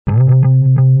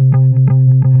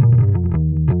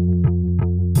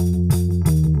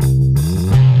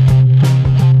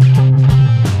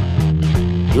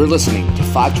listening to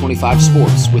 525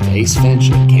 Sports with Ace Finch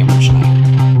and Cameron Schneider.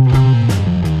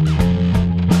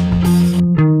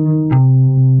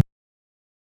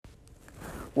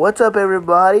 What's up,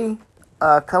 everybody?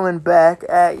 Coming back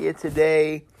at you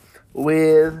today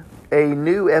with a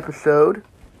new episode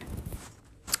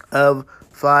of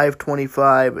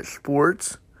 525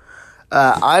 Sports.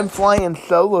 I'm flying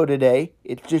solo today.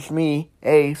 It's just me,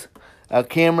 Ace.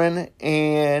 Cameron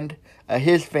and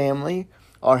his family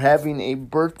are having a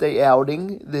birthday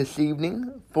outing this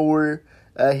evening for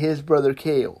his brother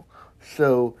Kale.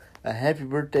 So, happy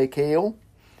birthday, Kale.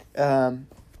 And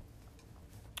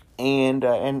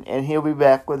he'll be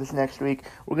back with us next week.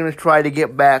 We're going to try to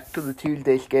get back to the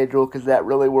Tuesday schedule because that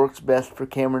really works best for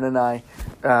Cameron and I.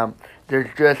 There's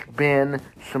just been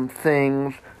some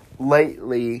things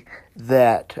lately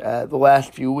that the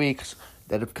last few weeks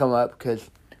that have come up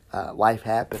because life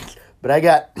happens. But I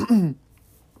got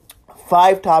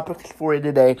 5 topics for you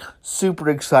today. Super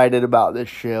excited about this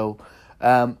show.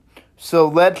 So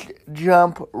let's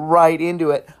jump right into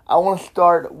it. I want to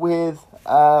start with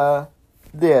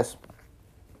this.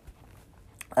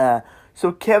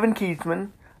 So Kevin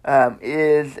Kietzman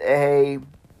is a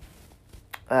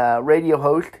radio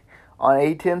host on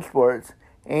A10 Sports,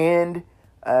 and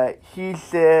he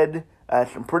said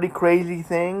some pretty crazy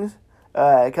things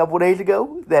a couple days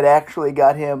ago that actually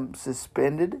got him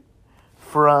suspended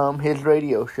from his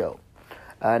radio show.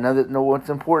 What's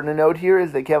important to note here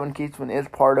is that Kevin Kietzman is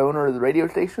part owner of the radio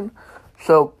station,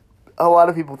 so a lot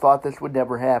of people thought this would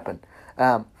never happen.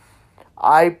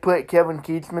 I put Kevin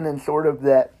Kietzman in sort of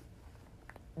that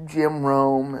Jim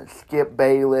Rome, Skip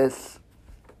Bayless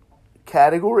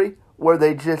category, where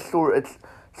they just it's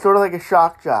sort of like a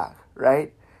shock jock,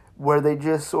 right? Where they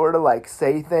just sort of like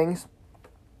say things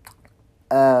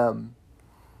to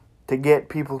get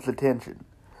people's attention.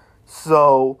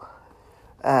 So,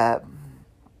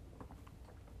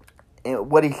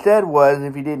 what he said was,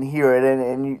 if you didn't hear it,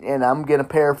 and I'm going to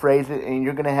paraphrase it, and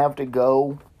you're going to have to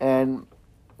go and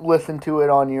listen to it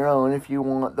on your own if you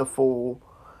want the full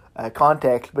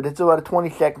context, but it's about a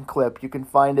 20-second clip. You can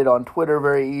find it on Twitter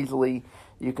very easily.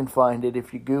 You can find it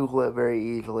if you Google it very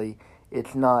easily.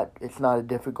 It's not a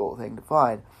difficult thing to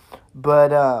find.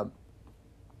 But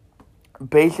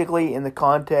basically, in the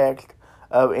context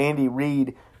of Andy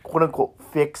Reid, quote-unquote,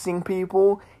 fixing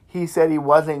people, he said he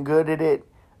wasn't good at it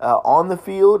on the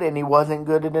field, and he wasn't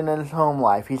good at it in his home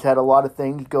life. He's had a lot of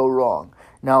things go wrong.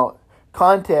 Now,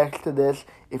 context to this,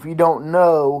 if you don't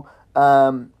know,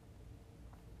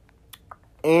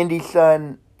 Andy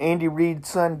Reid's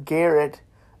son, Garrett,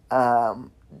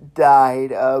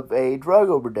 died of a drug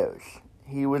overdose.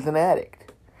 He was an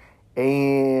addict.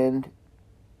 And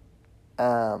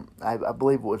I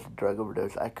believe it was a drug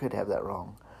overdose. I could have that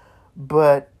wrong.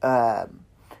 But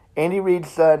Andy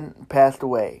Reid's son passed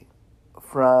away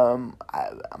from,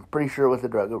 I'm pretty sure it was a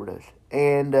drug overdose.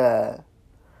 And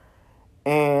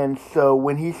so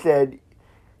when he said,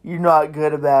 he's not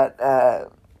good about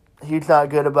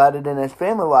it in his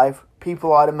family life,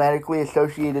 people automatically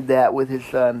associated that with his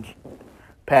son's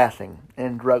passing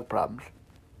and drug problems.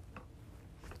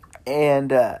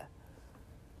 And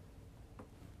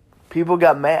people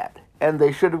got mad, and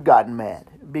they should have gotten mad,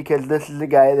 because this is a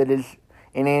guy that is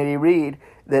in Andy Reid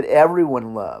that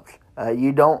everyone loves.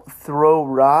 You don't throw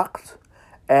rocks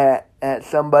at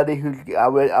somebody who's, I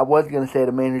was going to say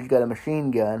the man who's got a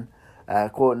machine gun,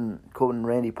 quoting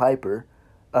Roddy Piper,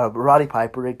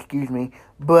 excuse me,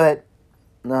 but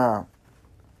no.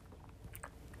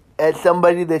 At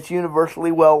somebody that's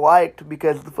universally well-liked,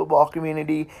 because the football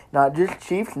community, not just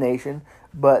Chiefs Nation,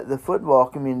 but the football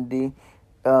community,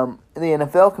 the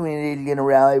NFL community is going to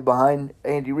rally behind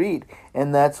Andy Reid,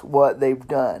 and that's what they've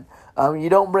done. You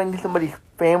don't bring somebody's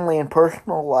family and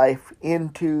personal life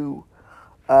into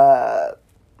a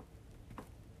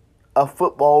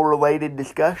football-related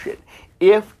discussion.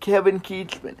 If Kevin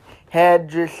Kietzman had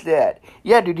just said,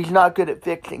 yeah, dude, he's not good at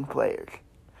fixing players.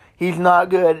 He's not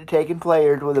good at taking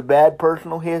players with a bad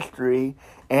personal history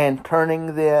and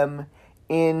turning them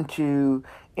into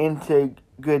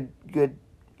good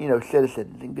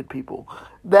citizens and good people.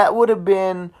 That would have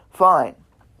been fine.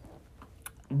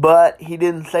 But he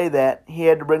didn't say that. He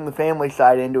had to bring the family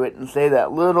side into it and say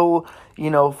that little,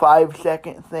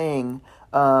 5-second thing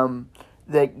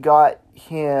that got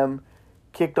him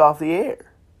kicked off the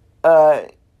air.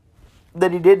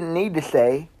 That he didn't need to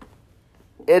say.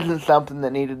 Isn't something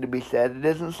that needed to be said. It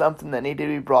isn't something that needed to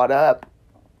be brought up.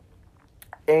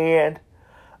 And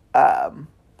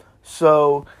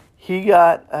so he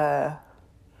got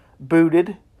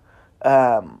booted.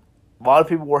 A lot of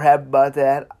people were happy about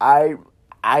that.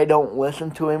 I don't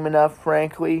listen to him enough,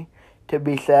 frankly, to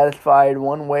be satisfied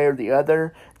one way or the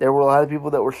other. There were a lot of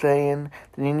people that were saying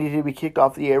that he needed to be kicked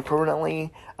off the air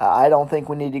permanently. I don't think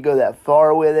we need to go that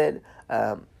far with it.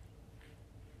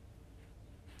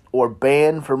 Or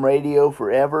banned from radio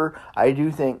forever. I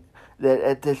do think that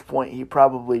at this point he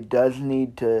probably does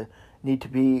need to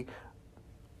be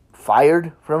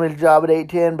fired from his job at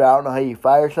 810, but I don't know how you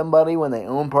fire somebody when they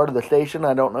own part of the station.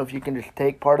 I don't know if you can just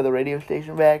take part of the radio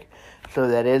station back, so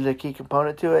that is a key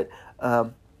component to it.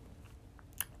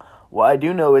 What I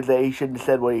do know is that he shouldn't have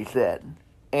said what he said.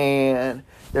 And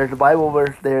there's a Bible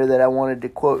verse there that I wanted to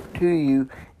quote to you,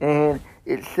 and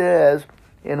it says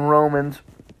in Romans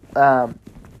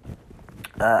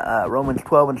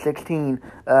 12:16,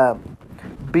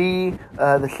 be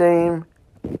of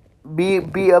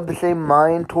the same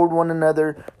mind toward one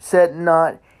another. Set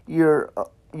not your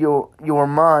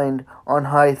mind on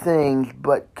high things,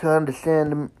 but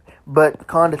condescend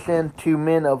to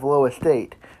men of low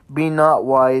estate. Be not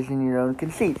wise in your own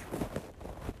conceit.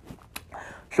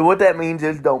 So what that means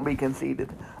is don't be conceited.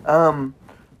 Kevin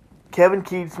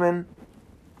Kietzman,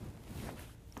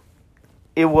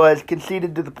 it was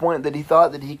conceited to the point that he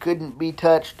thought that he couldn't be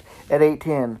touched at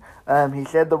 810. He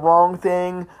said the wrong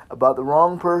thing about the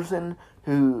wrong person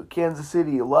who Kansas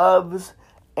City loves,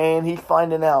 and he's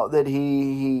finding out that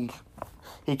he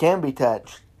can be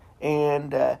touched,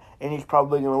 and he's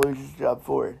probably going to lose his job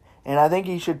for it. And I think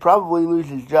he should probably lose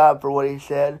his job for what he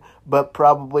said, but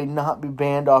probably not be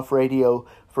banned off radio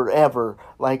forever,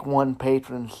 like one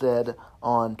patron said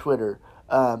on Twitter.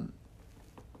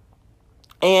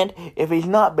 And if he's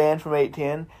not banned from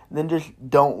 810, then just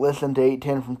don't listen to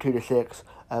 810 from 2 to 6.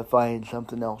 Find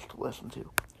something else to listen to.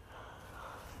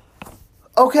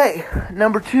 Okay,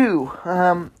 number 2.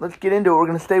 Let's get into it. We're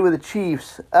going to stay with the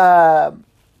Chiefs. Let's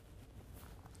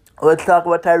talk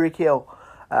about Tyreek Hill.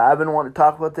 I've been wanting to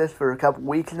talk about this for a couple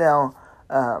weeks now.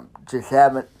 Just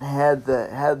haven't had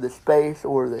the space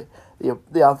or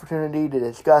the opportunity to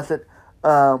discuss it.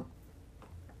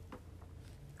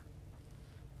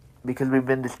 Because we've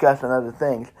been discussing other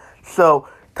things. So,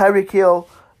 Tyreek Hill,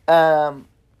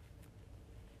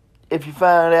 if you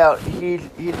find out, he's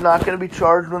not going to be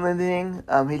charged with anything.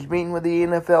 He's meeting with the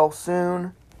NFL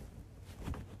soon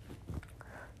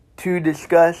to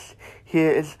discuss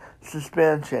his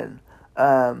suspension.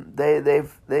 They've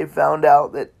found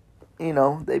out that,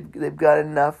 they've got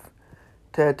enough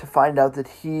to find out that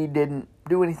he didn't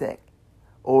do anything,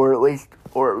 or at least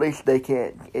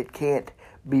it can't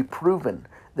be proven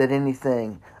that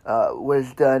anything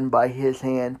was done by his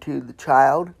hand to the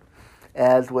child,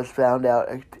 as was found out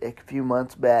a few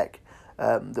months back.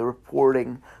 The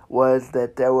reporting was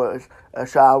that there was a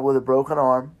child with a broken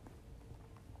arm,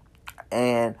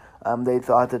 and they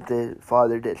thought that the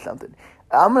father did something.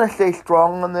 I'm going to stay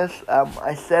strong on this.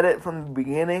 I said it from the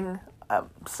beginning. I'm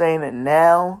saying it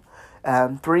now.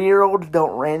 3-year-olds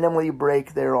don't randomly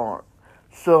break their arm.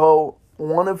 So,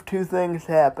 one of two things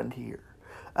happened here.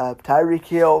 Tyreek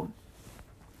Hill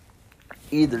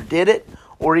either did it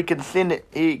or he consented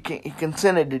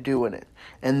to doing it.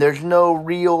 And there's no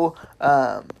real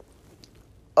there's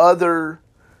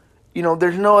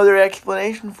no other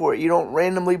explanation for it. You don't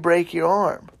randomly break your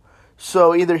arm.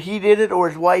 So either he did it or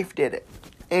his wife did it.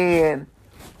 And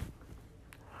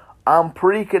I'm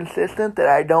pretty consistent that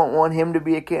I don't want him to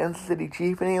be a Kansas City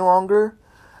Chief any longer.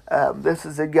 This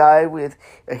is a guy with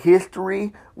a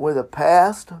history, with a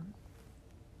past.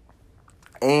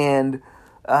 And,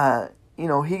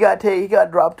 he got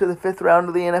dropped to the 5th round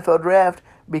of the NFL draft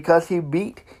because he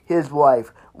beat his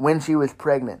wife when she was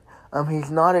pregnant. He's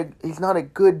not a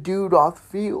good dude off the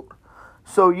field.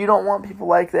 So you don't want people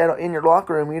like that in your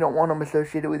locker room. You don't want them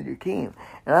associated with your team.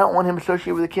 And I don't want him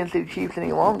associated with the Kansas City Chiefs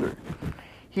any longer.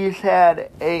 This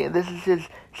is his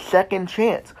second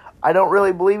chance. I don't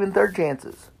really believe in third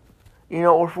chances.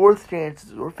 Or fourth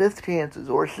chances, or fifth chances,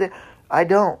 or sixth. I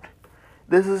don't.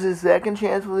 This is his second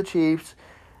chance with the Chiefs.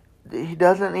 He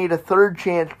doesn't need a third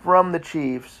chance from the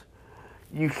Chiefs.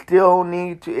 You still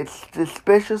need to, it's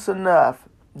suspicious enough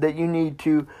that you need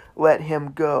to let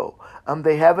him go.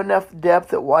 They have enough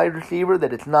depth at wide receiver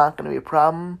that it's not going to be a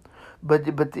problem. But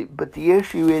the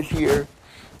issue is here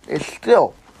is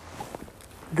still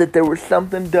that there was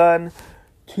something done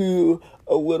to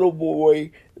a little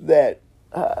boy that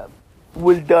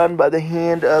was done by the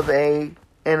hand of an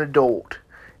adult.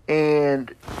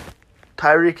 And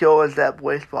Tyreek Hill is that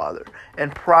boy's father,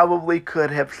 and probably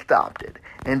could have stopped it,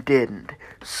 and didn't.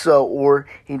 Or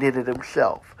he did it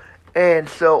himself. And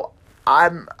so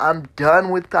I'm done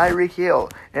with Tyreek Hill,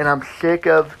 and I'm sick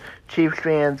of Chiefs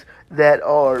fans that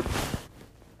are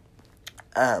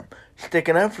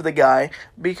sticking up for the guy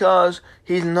because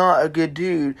he's not a good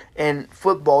dude and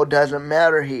football doesn't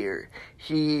matter here.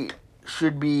 He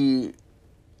should be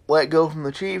let go from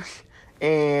the Chiefs,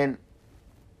 and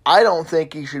I don't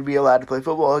think he should be allowed to play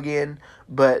football again,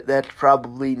 but that's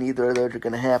probably neither of those are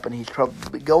going to happen. He's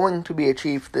probably going to be a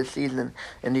Chief this season,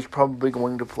 and he's probably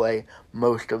going to play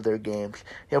most of their games.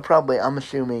 He'll probably, I'm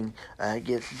assuming,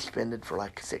 get suspended for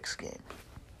like 6 games.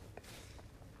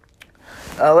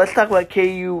 Let's talk about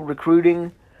KU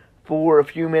recruiting for a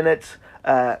few minutes.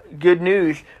 Good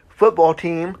news, football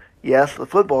team, yes, the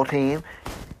football team,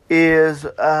 is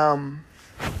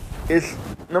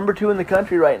number 2 in the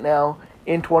country right now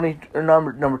in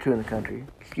number 2 in the country.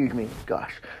 Excuse me,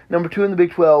 gosh, number 2 in the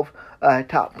Big 12,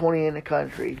 top 20 in the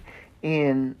country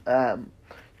in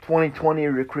 2020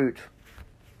 recruits.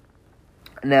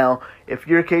 Now, if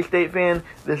you're a K-State fan,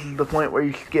 this is the point where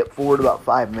you skip forward about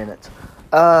 5 minutes,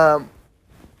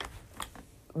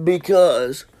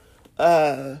 because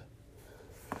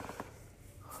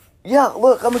yeah,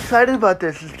 look, I'm excited about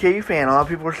this as a KU fan. A lot of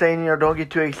people are saying, don't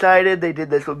get too excited. They did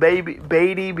this with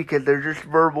Beatty because they're just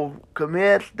verbal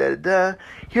commits.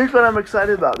 Here's what I'm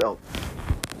excited about, though.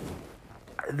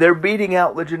 They're beating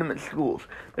out legitimate schools.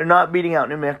 They're not beating out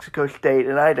New Mexico State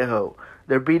and Idaho.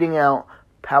 They're beating out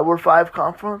Power 5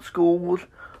 conference schools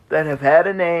that have had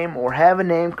a name or have a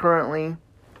name currently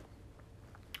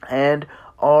and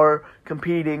are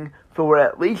competing for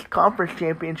at least conference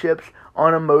championships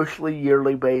on a mostly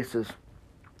yearly basis.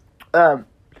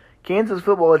 Kansas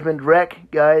football has been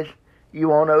dreck, guys.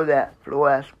 You all know that for the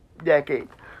last decade.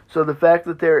 So the fact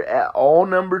that they're at all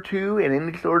number 2 in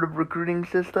any sort of recruiting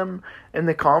system in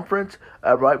the conference,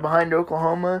 right behind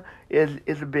Oklahoma,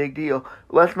 is a big deal.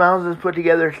 Les Miles has put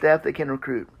together a staff that can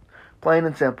recruit. Plain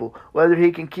and simple. Whether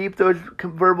he can keep those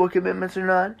verbal commitments or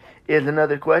not is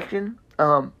another question.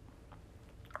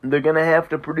 They're going to have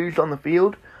to produce on the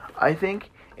field, I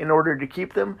think, in order to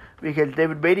keep them, because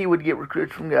David Beatty would get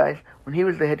recruits from guys when he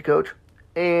was the head coach,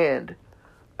 and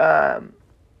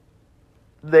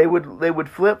they would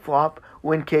flip-flop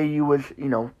when KU was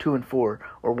 2-4 or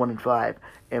 1-5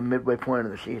 and midway point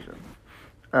of the season,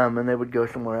 and they would go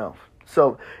somewhere else.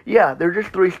 So yeah, they're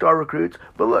just 3-star recruits.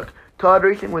 But look, Todd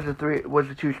Reesing was a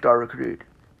 2-star recruit.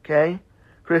 Okay.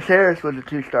 Chris Harris was a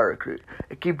 2-star recruit.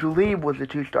 Aqib Talib was a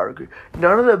 2-star recruit.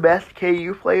 None of the best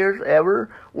KU players ever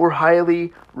were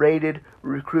highly rated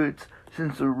recruits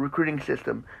since the recruiting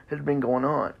system has been going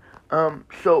on.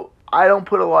 So I don't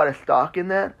put a lot of stock in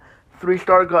that.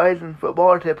 3-star guys in football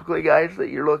are typically guys that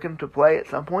you're looking to play at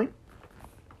some point.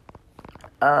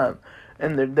 And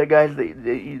they're guys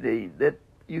that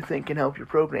you think can help your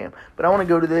program. But I want to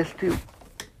go to this too.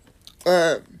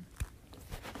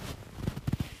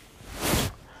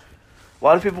 A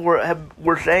lot of people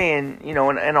were saying,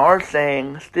 and are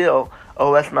saying still,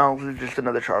 Les Miles is just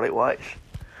another Charlie Weiss.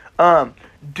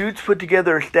 Dude's put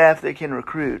together a staff that can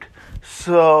recruit.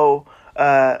 So,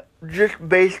 just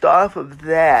based off of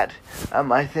that,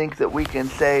 I think that we can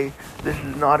say this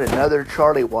is not another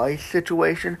Charlie Weiss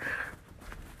situation.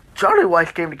 Charlie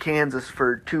Weiss came to Kansas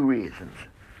for 2 reasons: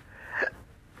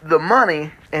 the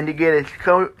money and to get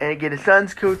his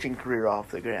son's coaching career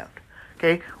off the ground.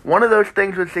 Okay, one of those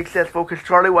things was successful because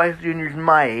Charlie Weiss Jr. is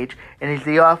my age, and he's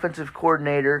the offensive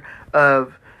coordinator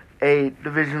of a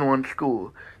Division I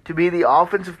school. To be the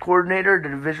offensive coordinator at a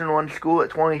Division I school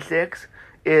at 26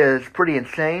 is pretty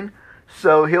insane.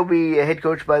 So he'll be a head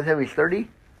coach by the time he's 30,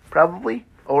 probably,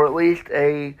 or at least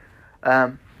a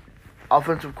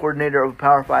offensive coordinator of a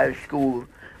Power 5 school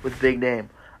with a big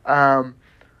name.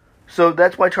 So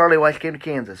that's why Charlie Weiss came to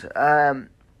Kansas.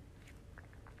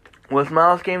 Les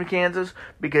Miles came to Kansas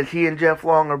because he and Jeff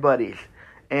Long are buddies.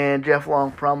 And Jeff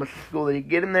Long promised the school that he'd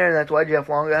get him there, and that's why Jeff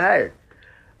Long got hired.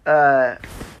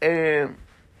 And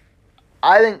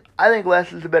I think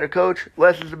Les is a better coach.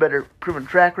 Les is a better proven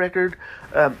track record.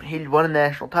 He won a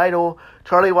national title.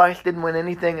 Charlie Weiss didn't win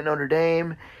anything at Notre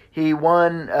Dame. He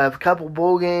won a couple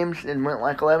bowl games and went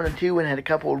like 11-2 and had a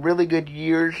couple of really good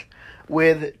years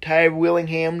with Ty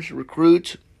Willingham's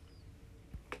recruits.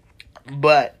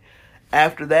 But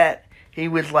after that, he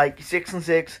was like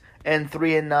 6-6 and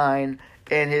 3-9,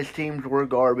 and his teams were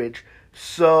garbage.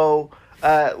 So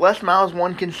Les Miles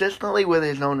won consistently with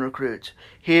his own recruits.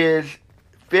 His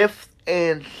 5th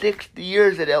and 6th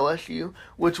years at LSU,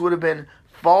 which would have been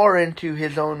far into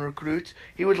his own recruits,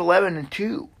 he was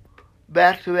 11-2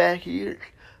 back-to-back years.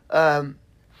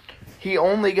 He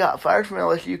only got fired from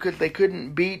LSU because they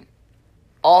couldn't beat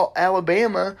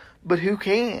Alabama, but who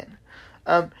can?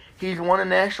 He's won a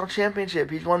national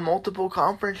championship. He's won multiple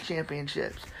conference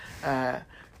championships.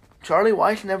 Charlie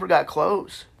Weiss never got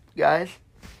close, guys.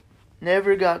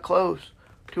 Never got close.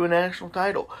 to a national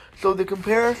title. So the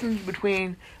comparisons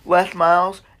between Les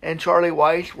Miles and Charlie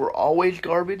Weis were always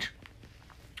garbage.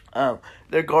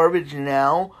 They're garbage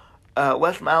now.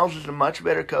 Les Miles is a much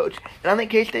better coach. And I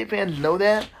think K-State fans know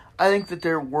that. I think that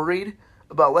they're worried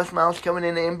about Les Miles coming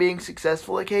in and being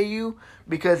successful at KU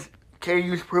because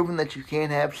KU's proven that you can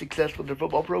have success with their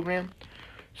football program.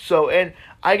 So, and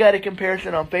I got a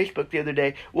comparison on Facebook the other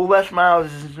day. Well, Les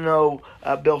Miles is no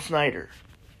Bill Snyder.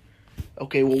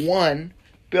 Okay, well, one,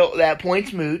 that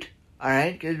point's moot, all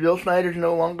right, because Bill Snyder's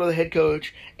no longer the head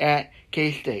coach at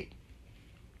K-State.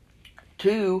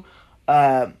 Two,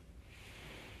 Les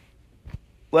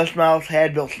Miles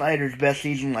had Bill Snyder's best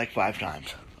season like 5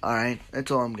 times. All right,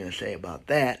 that's all I'm going to say about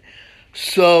that.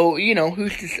 So,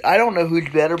 I don't know who's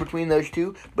better between those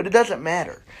two, but it doesn't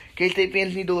matter. K-State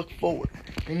fans need to look forward.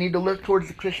 They need to look towards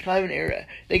the Chris Klieman era.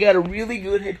 They got a really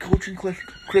good head coach in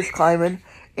Chris Klieman,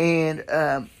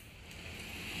 and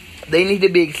they need to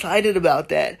be excited about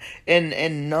that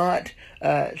and not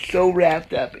so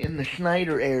wrapped up in the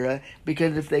Snyder era,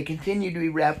 because if they continue to be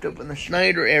wrapped up in the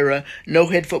Snyder era, no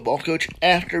head football coach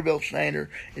after Bill Snyder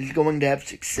is going to have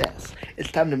success.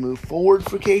 It's time to move forward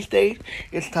for K-State.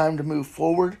 It's time to move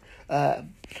forward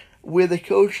with a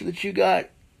coach that you got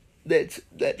that's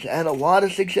had a lot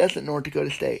of success at North Dakota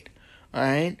State. All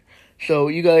right? So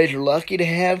you guys are lucky to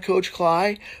have Coach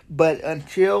Cly, but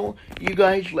until you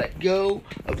guys let go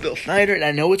of Bill Snyder, and I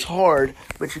know it's hard,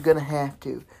 but you're going to have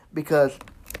to, because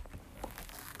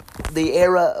the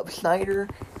era of Snyder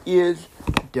is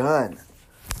done.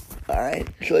 All right,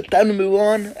 so it's time to move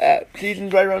on.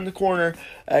 Season's right around the corner,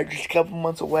 just a couple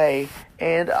months away,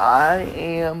 and I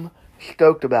am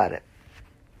stoked about it.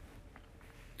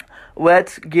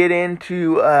 Let's get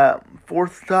into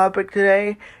fourth topic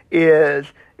today.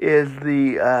 Is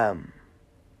the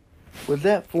was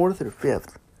that fourth or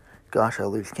fifth? Gosh, I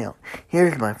lose count.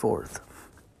 Here's my fourth.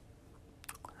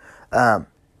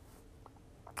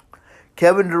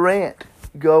 Kevin Durant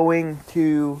going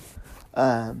to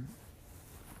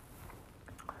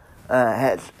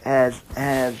has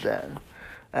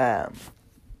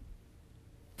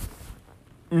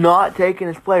not taking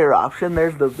his player option.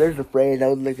 There's the phrase I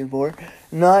was looking for.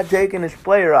 Not taking his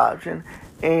player option,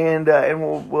 and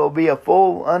will be a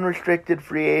full unrestricted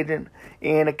free agent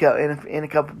in a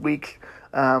couple of weeks.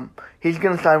 He's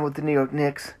going to sign with the New York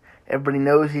Knicks. Everybody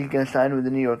knows he's going to sign with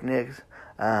the New York Knicks.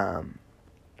 And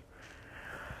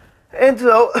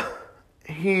so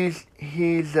he's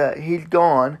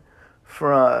gone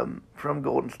from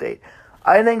Golden State.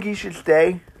 I think he should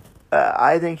stay.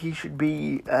 I think he should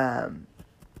be a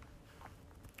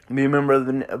member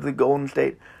of the Golden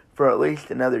State for at least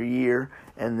another year,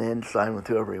 and then sign with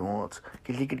whoever he wants,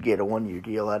 because he could get a 1-year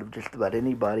deal out of just about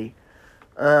anybody.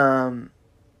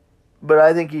 But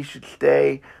I think he should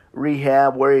stay,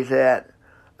 rehab where he's at,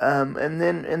 and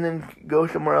then go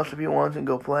somewhere else if he wants and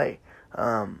go play.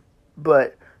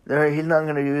 But he's not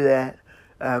going to do that.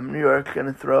 New York's going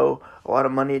to throw a lot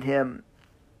of money at him.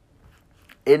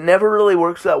 It never really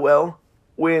works out well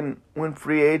when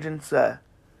free agents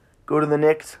go to the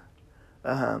Knicks.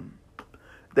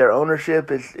 Their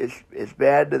ownership is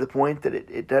bad to the point that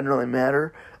it doesn't really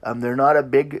matter. They're not a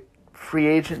big free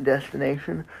agent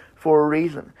destination for a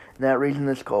reason. And that reason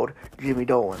is called Jimmy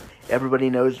Dolan. Everybody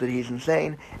knows that he's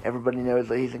insane. Everybody knows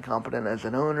that he's incompetent as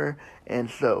an owner. And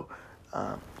so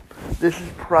this is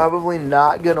probably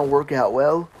not going to work out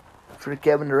well for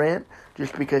Kevin Durant,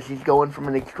 just because he's going from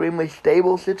an extremely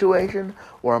stable situation,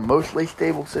 or a mostly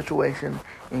stable situation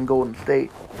in Golden State,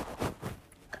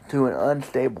 to an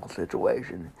unstable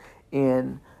situation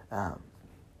in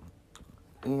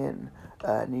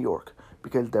New York,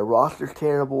 because their roster's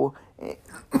terrible.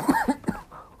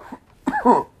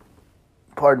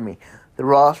 Pardon me. The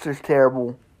roster's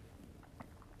terrible,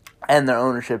 and their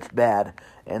ownership's bad.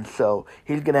 And so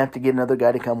he's going to have to get another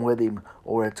guy to come with him,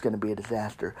 or it's going to be a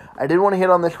disaster. I did want to hit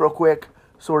on this real quick,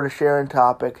 sort of sharing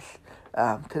topics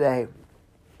today.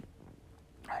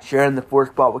 Sharing the fourth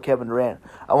spot with Kevin Durant.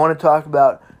 I want to talk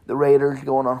about the Raiders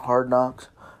going on Hard Knocks.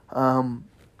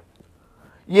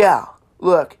 Yeah,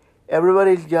 look,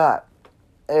 everybody's got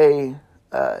a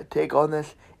take on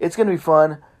this. It's going to be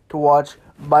fun to watch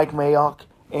Mike Mayock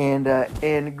and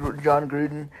John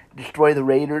Gruden destroy the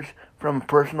Raiders from a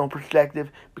personal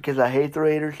perspective, because I hate the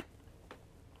Raiders.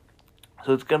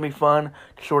 So it's going to be fun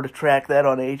to sort of track that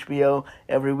on HBO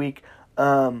every week.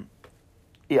 Yeah,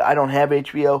 I don't have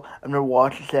HBO. I've never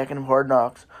watched a second of Hard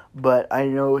Knocks, but I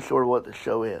know sort of what the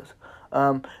show is.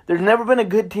 There's never been a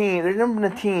good team. There's never been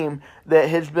a team that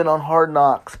has been on Hard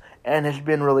Knocks and has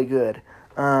been really good.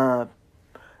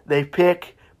 They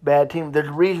pick bad teams. There's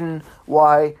a reason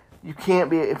why you can't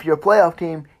be, if you're a playoff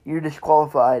team, you're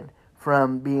disqualified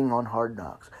from being on Hard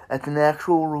Knocks. That's an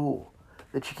actual rule,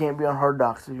 that you can't be on Hard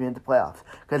Knocks if you're in the playoffs.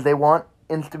 Because they want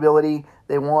instability,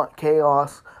 they want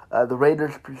chaos. The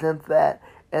Raiders present that.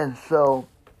 And so,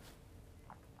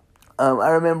 I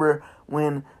remember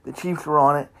when the Chiefs were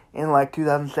on it in like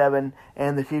 2007,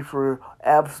 and the Chiefs were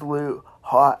absolute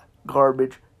hot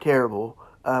garbage, terrible.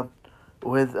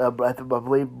 With I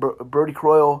believe Brody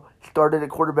Croyle started at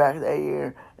quarterback that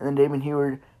year, and then Damon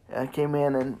Huard came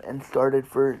in and started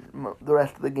for the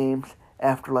rest of the games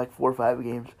after like 4 or 5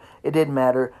 games. It didn't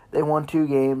matter. They won 2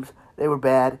 games. They were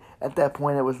bad. At that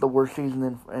point, it was the worst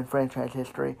season in franchise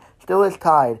history. Still is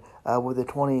tied with the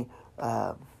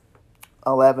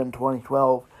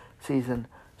 2011-2012 season.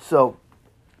 So,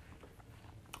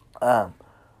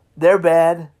 they're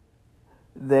bad.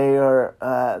 They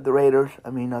are, the Raiders,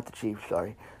 not the Chiefs,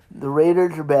 sorry. The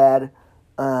Raiders are bad.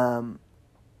 They're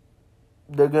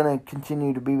going to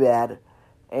continue to be bad.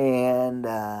 And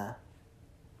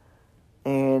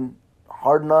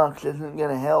Hard Knocks isn't going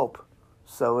to help.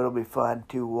 So it'll be fun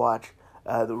to watch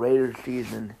the Raiders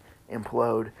season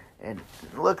implode. And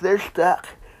look, they're stuck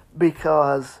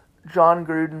because John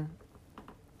Gruden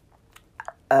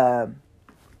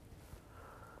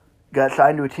got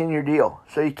signed to a 10-year deal.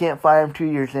 So you can't fire him 2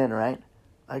 years in, right?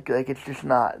 Like it's just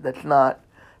not. That's not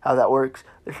how that works.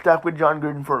 They're stuck with John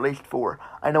Gruden for at least 4.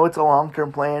 I know it's a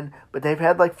long-term plan, but they've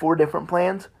had like 4 different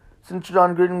plans since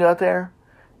John Gruden got there,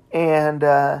 and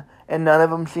none of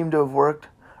them seem to have worked,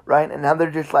 right? And now they're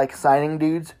just like signing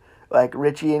dudes like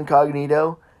Richie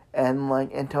Incognito and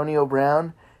like Antonio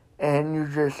Brown, and you're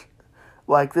just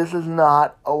like, this is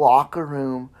not a locker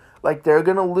room. Like, they're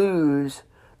gonna lose.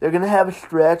 They're gonna have a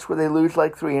stretch where they lose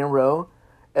like 3 in a row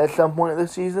at some point of the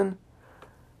season.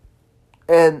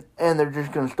 And they're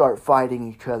just going to start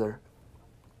fighting each other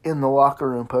in the locker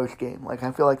room post-game. Like,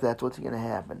 I feel like that's what's going to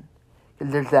happen.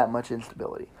 Because there's that much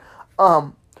instability.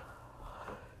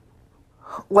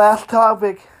 Last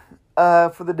topic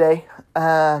for the day.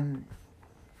 I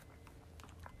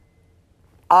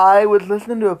was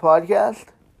listening to a podcast.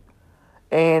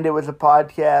 And it was a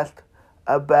podcast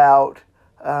about,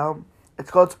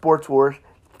 it's called Sports Wars.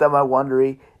 It's done by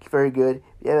Wondery. It's very good.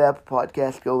 If you have Apple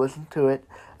Podcasts, go listen to it.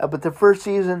 But the first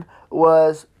season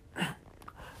was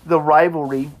the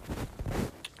rivalry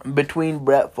between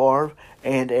Brett Favre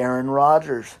and Aaron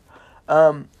Rodgers.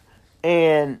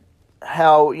 And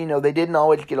how, they didn't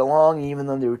always get along even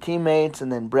though they were teammates.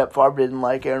 And then Brett Favre didn't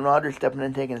like Aaron Rodgers stepping in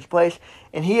and taking his place.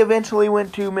 And he eventually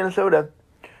went to Minnesota,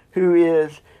 who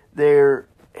is their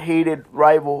hated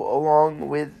rival along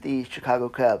with the Chicago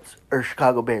Cubs, or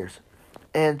Chicago Bears.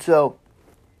 And so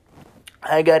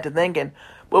I got to thinking,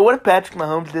 well, what if Patrick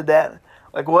Mahomes did that?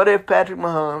 Like, what if Patrick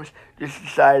Mahomes just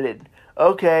decided,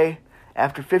 okay,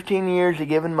 after 15 years of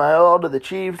giving my all to the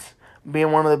Chiefs,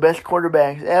 being one of the best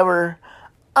quarterbacks ever,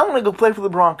 I'm going to go play for the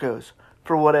Broncos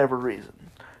for whatever reason.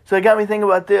 So it got me thinking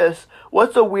about this.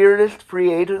 What's the weirdest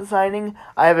free agent signing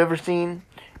I have ever seen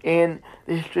in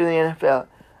the history of the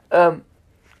NFL?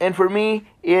 And for me,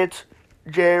 it's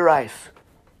Jerry Rice.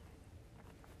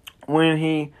 When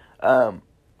he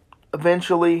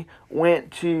eventually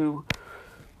went to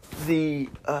the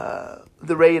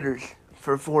Raiders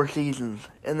for 4 seasons,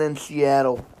 and then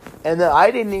Seattle, and then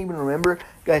I didn't even remember,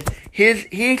 guys.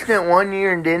 He spent 1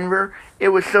 year in Denver. It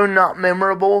was so not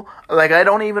memorable. Like, I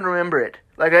don't even remember it.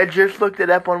 Like, I just looked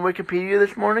it up on Wikipedia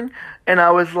this morning, and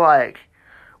I was like,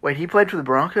 wait, he played for the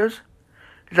Broncos?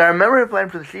 Because I remember him playing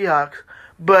for the Seahawks,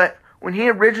 but when he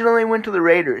originally went to the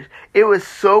Raiders, it was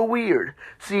so weird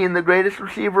seeing the greatest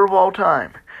receiver of all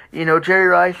time. Jerry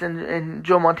Rice and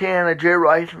Joe Montana, Jerry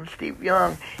Rice and Steve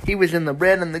Young. He was in the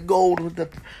red and the gold with the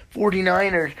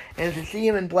 49ers, and to see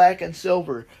him in black and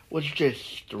silver was just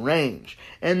strange.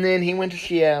 And then he went to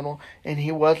Seattle, and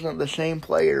he wasn't the same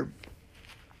player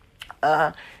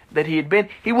that he had been.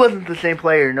 He wasn't the same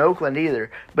player in Oakland either,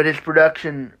 but his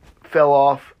production fell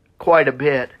off quite a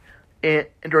bit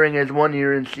during his 1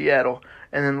 year in Seattle.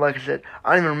 And then, like I said,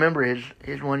 I don't even remember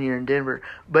his 1 year in Denver.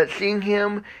 But seeing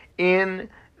him in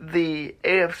the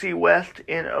AFC West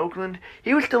in Oakland,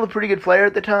 he was still a pretty good player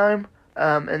at the time.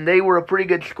 And they were a pretty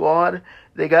good squad.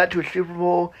 They got to a Super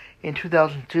Bowl in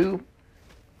 2002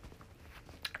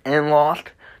 and lost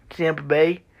to Tampa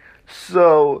Bay.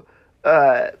 So,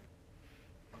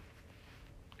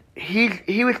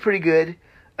 he was pretty good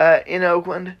in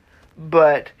Oakland,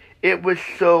 but it was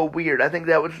so weird. I think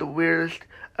that was the weirdest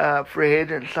free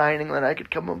agent signing that I could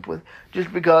come up with,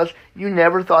 just because you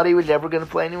never thought he was ever going to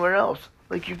play anywhere else.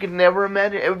 Like, you could never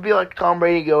imagine. It would be like Tom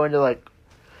Brady going to, like,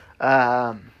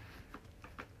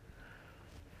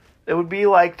 it would be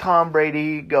like Tom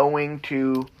Brady going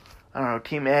to I don't know,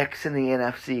 Team X in the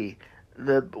NFC,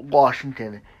 the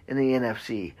Washington in the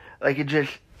NFC. Like, it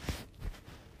just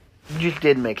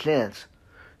didn't make sense.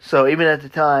 So even at the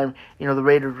time, the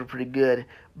Raiders were pretty good,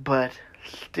 but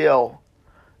still,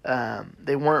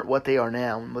 they weren't what they are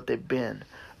now and what they've been.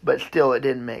 But still, it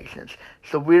didn't make sense.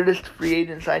 So, weirdest free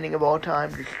agent signing of all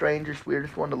time, the strangest,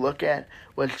 weirdest one to look at,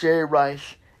 was Jerry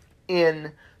Rice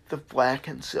in the black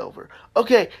and silver.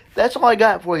 Okay, that's all I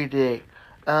got for you today.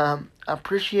 I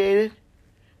appreciate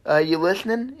it. You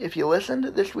listening, if you listened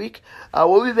this week.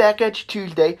 We'll be back at you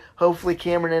Tuesday. Hopefully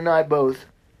Cameron and I both,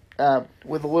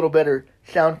 with a little better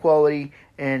sound quality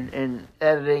and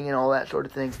editing and all that sort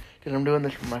of thing, because I'm doing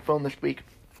this from my phone this week.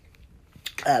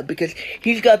 Because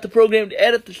he's got the program to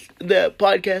edit the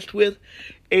podcast with,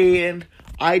 and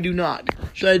I do not.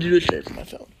 So I do it from my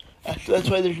phone. So that's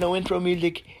why there's no intro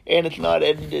music, and it's not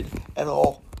edited at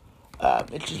all.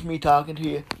 It's just me talking to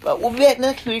you. But we'll be back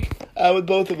next week with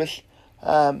both of us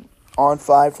on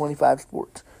 525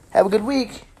 Sports. Have a good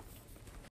week.